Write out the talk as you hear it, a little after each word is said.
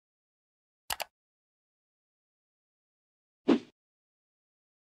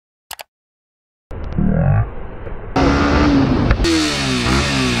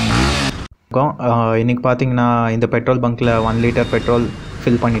இன்றைக்கி பார்த்தீங்கன்னா இந்த பெட்ரோல் பங்க்கில் 1 லிட்டர் பெட்ரோல்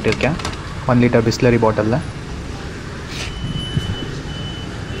ஃபில் பண்ணிகிட்டு இருக்கேன். 1 லிட்டர் பிஸ்லரி பாட்டிலில்.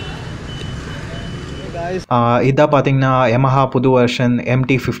 இதான் பார்த்தீங்கன்னா Yamaha புது வெர்ஷன்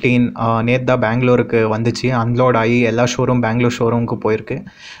MT-15 நேற்று தான் பெங்களூருக்கு வந்துச்சு. அன்லோட் ஆகி எல்லா ஷோரூம் பெங்களூர் ஷோரூமுக்கு போயிருக்கு.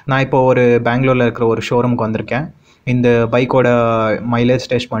 நான் இப்போது ஒரு பெங்களூரில் இருக்கிற ஒரு ஷோரூமுக்கு வந்திருக்கேன் இந்த பைக்கோட மைலேஜ்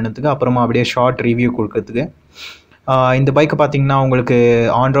டெஸ்ட் பண்ணதுக்கு, அப்புறமா அப்படியே ஷார்ட் ரிவ்யூ கொடுக்கறதுக்கு. இந்த பைக்கை பார்த்தீங்கன்னா உங்களுக்கு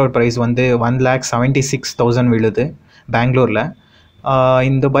ஆன் ரோட் ப்ரைஸ் வந்து 1,76,000 விழுது பெங்களூரில்.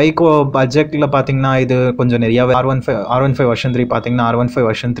 இந்த பைக்கோ பட்ஜெட்டில் பார்த்தீங்கன்னா இது கொஞ்சம் நிறையாவே R15 வெர்ஷன் 3 பார்த்தீங்கன்னா R15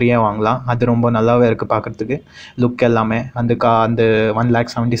 வெர்ஷன் 3 வாங்கலாம். அது ரொம்ப நல்லாவே இருக்குது பார்க்குறதுக்கு, லுக் எல்லாமே அந்த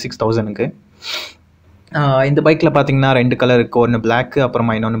 1,76,000க்கு. இந்த பைக்கில் பார்த்தீங்கன்னா 2 கலர் இருக்குது, ஒன்று பிளாக்கு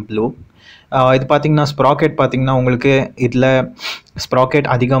அப்புறமா இன்னொன்று ப்ளூ. இது பார்த்தீங்கன்னா ஸ்ப்ராக்கெட் பார்த்தீங்கன்னா உங்களுக்கு இதில் ஸ்ப்ராக்கெட்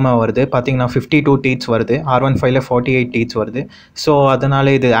அதிகமாக வருது. பார்த்தீங்கன்னா 52 டீத்ஸ் வருது. R15ல 48 டீத்ஸ் வருது. ஸோ அதனால்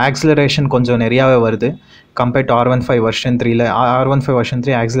இது ஆக்சிலரேஷன் கொஞ்சம் நிறையாவே வருது compared to R15 version 3ல. R15 version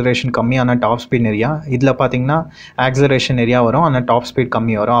 3 acceleration கம்மி, ஆனால் டாப் ஸ்பீட் நிறையா. இதில் பார்த்தீங்கன்னா ஆக்சிலரேஷன் நிறையா வரும், ஆனால் டாப் ஸ்பீட்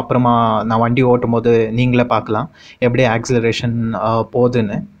கம்மி வரும். அப்புறமா நான் வண்டி ஓட்டும் போது நீங்களே பார்க்கலாம் எப்படி ஆக்சிலரேஷன்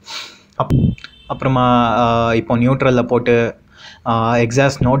போகுதுன்னு. அப்புறமா இப்போ நியூட்ரலில் போட்டு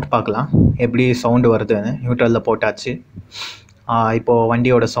எக்ஸாஸ்ட் நோட் பார்க்கலாம் எப்படி சவுண்டு வருதுன்னு. நியூட்ரலில் போட்டாச்சு. இப்போது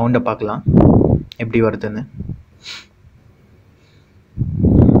வண்டியோட சவுண்டை பார்க்கலாம் எப்படி வருதுன்னு.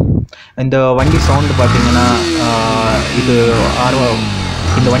 இந்த வண்டி சவுண்டு பார்த்தீங்கன்னா இந்த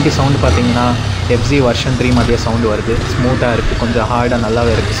வண்டி சவுண்டு பார்த்தீங்கன்னா FZ வெர்ஷன் 3 மாதிரியே சவுண்டு வருது. ஸ்மூத்தாக இருக்குது, கொஞ்சம் ஹார்டாக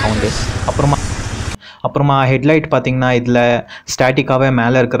நல்லாவே இருக்குது சவுண்டு. அப்புறமா ஹெட்லைட் பார்த்தீங்கன்னா இதில் ஸ்டாட்டிக்காகவே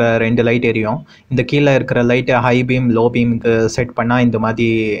மேலே இருக்கிற 2 லைட் எரியும். இந்த கீழே இருக்கிற light high beam low பீமுக்கு set பண்ணால் இந்த மாதிரி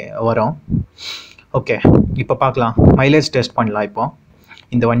வரும். ஓகே, இப்போ பார்க்கலாம், மைலேஜ் டெஸ்ட் பண்ணலாம் இப்போ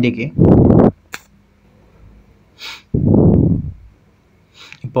இந்த வண்டிக்கு.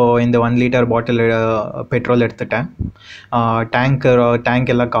 இப்போது இந்த 1 லிட்டர் பாட்டில் பெட்ரோல் எடுத்துட்டேன்.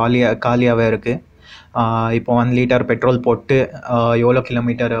 டேங்க் எல்லாம் காலியாகவே இருக்குது. இப்போ 1 லிட்டர் பெட்ரோல் போட்டு எவ்வளோ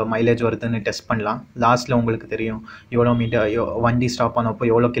கிலோமீட்டர் மைலேஜ் வருதுன்னு டெஸ்ட் பண்ணலாம். லாஸ்ட்டில் உங்களுக்கு தெரியும் வண்டி ஸ்டாப் பண்ணப்போ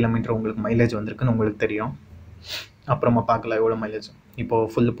எவ்வளோ கிலோமீட்டர் உங்களுக்கு மைலேஜ் வந்திருக்குன்னு உங்களுக்கு தெரியும். அப்புறமா பார்க்கலாம் எவ்வளோ மைலேஜ். இப்போது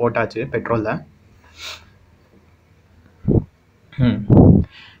ஃபுல் போட்டாச்சு பெட்ரோலில்.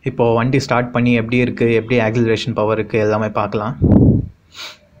 இப்போது வண்டி ஸ்டார்ட் பண்ணி எப்படி இருக்குது, எப்படி ஆக்சிலரேஷன் பவர் இருக்குது எல்லாமே பார்க்கலாம்.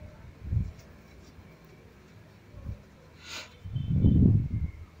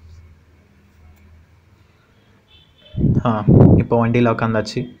 இப்போ வண்டியில்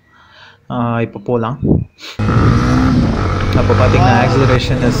உட்காந்தாச்சு. இப்போ போகலாம். அப்போ பார்த்தீங்கன்னா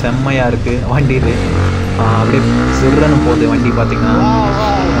ஆக்சிலரேஷன் செம்மையாக இருக்குது வண்டி. இது அப்படியே சிறுன்னு போகுது வண்டி பார்த்தீங்கன்னா.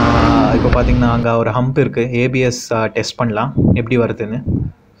 இப்போ பார்த்தீங்கன்னா அங்கே ஒரு ஹம்ப் இருக்குது. ABS டெஸ்ட் பண்ணலாம் எப்படி வருதுன்னு.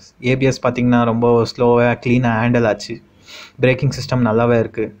 ABS பார்த்தீங்கன்னா ரொம்ப ஸ்லோவாக க்ளீனாக ஹேண்டில் ஆச்சு. பிரேக்கிங் சிஸ்டம் நல்லாவே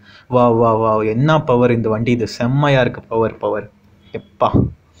இருக்குது. வா என்ன பவர் இந்த வண்டி, இது செம்மையாக இருக்குது பவர் எப்பா.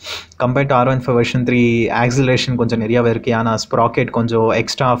 Compared to R15 version 3 acceleration கொஞ்சம் நிறையாவே இருக்குது. ஆனால் ஸ்ப்ராக்கெட் கொஞ்சம்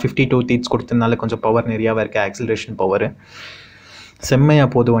எக்ஸ்ட்ரா 52 டீத்ஸ் கொடுத்ததுனால கொஞ்சம் பவர் நிறையாவே இருக்குது. ஆக்சிலரேஷன் பவர் செம்மையாக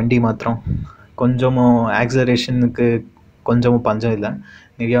போகுது வண்டி மாத்திரம். கொஞ்சமும் ஆக்சிலரேஷனுக்கு கொஞ்சமும் பஞ்சம் இல்லை,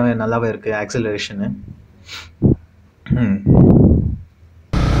 நிறையாவே நல்லாவே இருக்குது ஆக்சிலரேஷனு.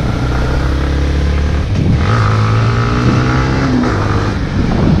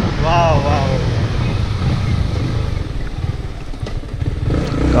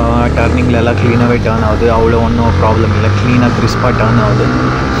 டர்னிங்கில் எல்லாம் க்ளீனாகவே டர்ன் ஆகுது. அவ்வளோ ஒன்றும் ப்ராப்ளம் இல்லை, க்ளீனாக கிறிஸ்பாக டர்ன் ஆகுது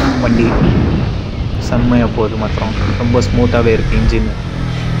வண்டி. செம்மையாக போகுது மாத்திரம். ரொம்ப ஸ்மூத்தாகவே இருக்குது இன்ஜின்.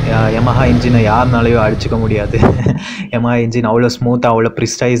 Yamaha இன்ஜினை யாருனாலையும் அடிச்சுக்க முடியாது. Yamaha இன்ஜின் அவ்வளோ ஸ்மூத்தாக அவ்வளோ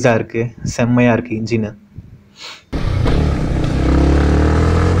ப்ரிசைஸாக இருக்குது, செம்மையாக இருக்குது இன்ஜினு.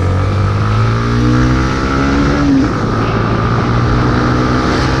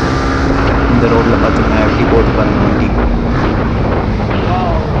 இந்த ரோட்டில் பார்த்தீங்கன்னா எப்படி போட்டு பாருங்கள் வண்டி.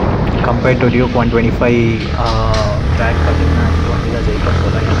 கம்பேர்ட் டு டியூக் 125 ட்ராக் பார்த்தீங்கன்னா இந்த வண்டி தான் ஜெயிக்க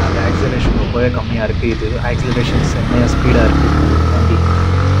போகலாம். ஏன்னா அது ஆக்சிலரேஷன் ரொம்பவே கம்மியாக இருக்குது. இது ஆக்சிலரேஷன் செம்மையாக ஸ்பீடாக இருக்குது வண்டி.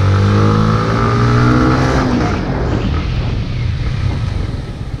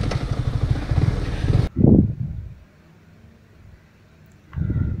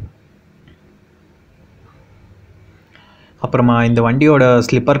 அப்புறமா இந்த வண்டியோட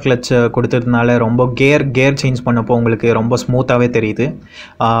ஸ்லிப்பர் கிளச் கொடுத்ததுனால ரொம்ப கேர் சேஞ்ச் பண்ணப்போ உங்களுக்கு ரொம்ப ஸ்மூத்தாகவே தெரியுது.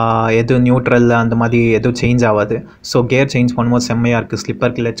 எதுவும் நியூட்ரல் அந்த மாதிரி எதுவும் சேஞ்ச் ஆகாது. ஸோ கேர் சேஞ்ச் பண்ணும்போது செம்மையாக இருக்குது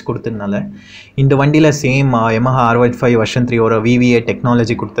ஸ்லிப்பர் கிளச் கொடுத்ததுனால. இந்த வண்டியில் சேம் Yamaha R15 வெர்ஷன் 3 ஒரு VVA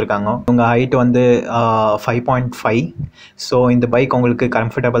டெக்னாலஜி கொடுத்துருக்காங்க. உங்கள் ஹைட் வந்து 5.5. ஸோ இந்த பைக் உங்களுக்கு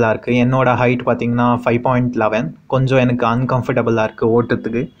கம்ஃபர்டபுளாக இருக்குது. என்னோடய ஹைட் பார்த்திங்கன்னா 5.11. கொஞ்சம் எனக்கு அன்கம்ஃபர்டபுளாக இருக்குது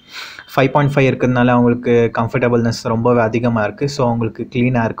ஓட்டுறதுக்கு. 5.5 இருக்கிறதுனால அவங்களுக்கு கம்ஃபர்டபுள்னஸ் ரொம்பவே அதிகம் அதிகமாக இருக்குது. ஸோ உங்களுக்கு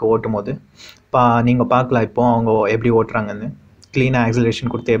க்ளீனாக இருக்குது ஓட்டும் போது. நீங்கள் பார்க்கலாம் இப்போ அவங்க எப்படி ஓட்டுறாங்கன்னு. க்ளீனாக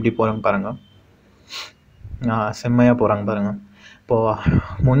ஆக்சிலரேஷன் கொடுத்து எப்படி போகிறாங்க பாருங்கள். செம்மையாக போகிறாங்க பாருங்கள். இப்போது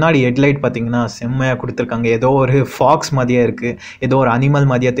முன்னாடி ஹெட்லைட் பார்த்தீங்கன்னா செம்மையாக கொடுத்துருக்காங்க. ஏதோ ஒரு ஃபாக்ஸ் மாதிரியே இருக்குது, ஏதோ ஒரு அனிமல்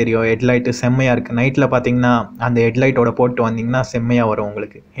மாதிரியே தெரியும். ஹெட்லைட்டு செம்மையாக இருக்குது. நைட்டில் பார்த்தீங்கன்னா அந்த ஹெட்லைட்டோட போட்டு வந்தீங்கன்னா செம்மையாக வரும்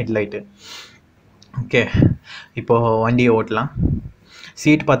உங்களுக்கு ஹெட்லைட்டு. ஓகே, இப்போது வண்டியை ஓட்டலாம்.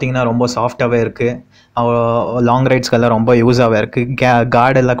 சீட் பார்த்தீங்கன்னா ரொம்ப சாஃப்டாகவே இருக்குது. லாங் ரைட்ஸ்க்கெல்லாம் ரொம்ப யூஸாகவே இருக்குது.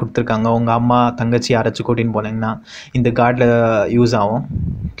 கார்டெல்லாம் கொடுத்துருக்காங்க. உங்கள் அம்மா தங்கச்சி அரைச்சி கூட்டின்னு போனீங்கன்னா இந்த கார்டில் யூஸ் ஆகும்.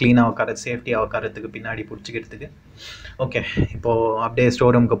 க்ளீனாக உட்கார சேஃப்டியாக உட்காரத்துக்கு பின்னாடி பிடிச்சிக்கிறதுக்கு. ஓகே, இப்போது அப்படியே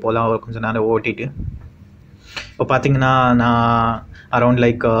ஸ்டோர் ரூமுக்கு போகலாம். கொஞ்சம் நேரம் ஓட்டிட்டு இப்போ பார்த்தீங்கன்னா நான் அரௌண்ட்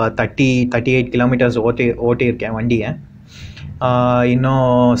லைக் 38 கிலோமீட்டர்ஸ் ஓட்டியிருக்கேன் வண்டியை. இன்னும்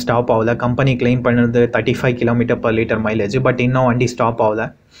ஸ்டாப் ஆகலை. கம்பெனி கிளைம் பண்ணுறது 35 km/L மைலேஜ். பட் இன்னும் வண்டி ஸ்டாப் ஆகலை.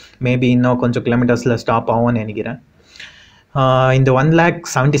 மேபி இன்னும் கொஞ்சம் கிலோமீட்டர்ஸில் ஸ்டாப் ஆகும்னு நினைக்கிறேன். இந்த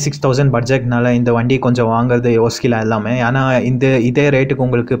 1,76,000 பட்ஜெட்னால இந்த வண்டி கொஞ்சம் வாங்குறது யோசிக்கலாம் எல்லாமே. ஏன்னா இதே ரேட்டுக்கு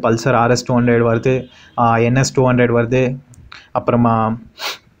உங்களுக்கு பல்சர் RS 200 வருது, NS 200 வருது, அப்புறமா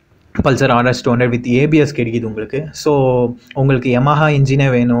பல்சர் RS 200 வித் ABS கிடைக்குது உங்களுக்கு. ஸோ உங்களுக்கு Yamaha இன்ஜினே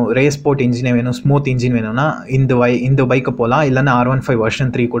வேணும், ரேஸ் ஸ்போர்ட் இன்ஜினே வேணும், ஸ்மூத் இன்ஜின் வேணும்னா இந்த பைக்கை போகலாம். இல்லைன்னா R15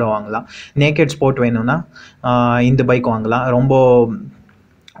 வெர்ஷன் 3 கூட வாங்கலாம். நேக்கட் ஸ்போர்ட் வேணும்னா இந்த பைக் வாங்கலாம். ரொம்ப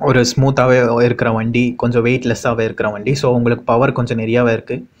ஒரு ஸ்மூத்தாகவே இருக்கிற வண்டி, கொஞ்சம் வெயிட்லெஸ்ஸாகவே இருக்கிற வண்டி. ஸோ உங்களுக்கு பவர் கொஞ்சம் நிறையாவே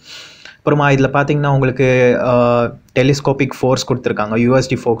இருக்குது. அப்புறமா இதில் பார்த்தீங்கன்னா உங்களுக்கு டெலிஸ்கோபிக் ஃபோர்ஸ் கொடுத்துருக்காங்க.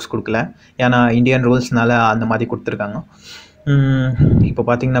 USD ஃபோர்ஸ் கொடுக்கல, ஏன்னா இந்தியன் ரூல்ஸ்னால அந்த மாதிரி கொடுத்துருக்காங்க. இப்போ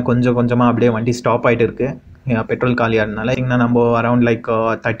பார்த்தீங்கன்னா கொஞ்சம் கொஞ்சமாக அப்படியே வண்டி ஸ்டாப் ஆகிட்டு இருக்குது பெட்ரோல் காலியாகிறதுனால. பார்த்தீங்கன்னா நம்ம அரௌண்ட் லைக்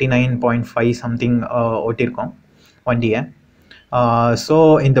 39.5 சம்திங் ஓட்டியிருக்கோம் வண்டியை. ஸோ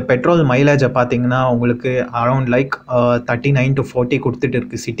இந்த பெட்ரோல் மைலேஜை பார்த்தீங்கன்னா உங்களுக்கு அரௌண்ட் லைக் 39 to 40 கொடுத்துட்டு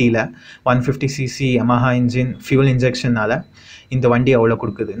இருக்குது சிட்டியில். 150cc Yamaha இன்ஜின் ஃபியூல் இன்ஜெக்ஷனால் இந்த வண்டி அவ்வளோ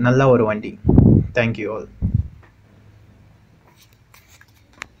கொடுக்குது. நல்ல ஒரு வண்டி. Thank you all.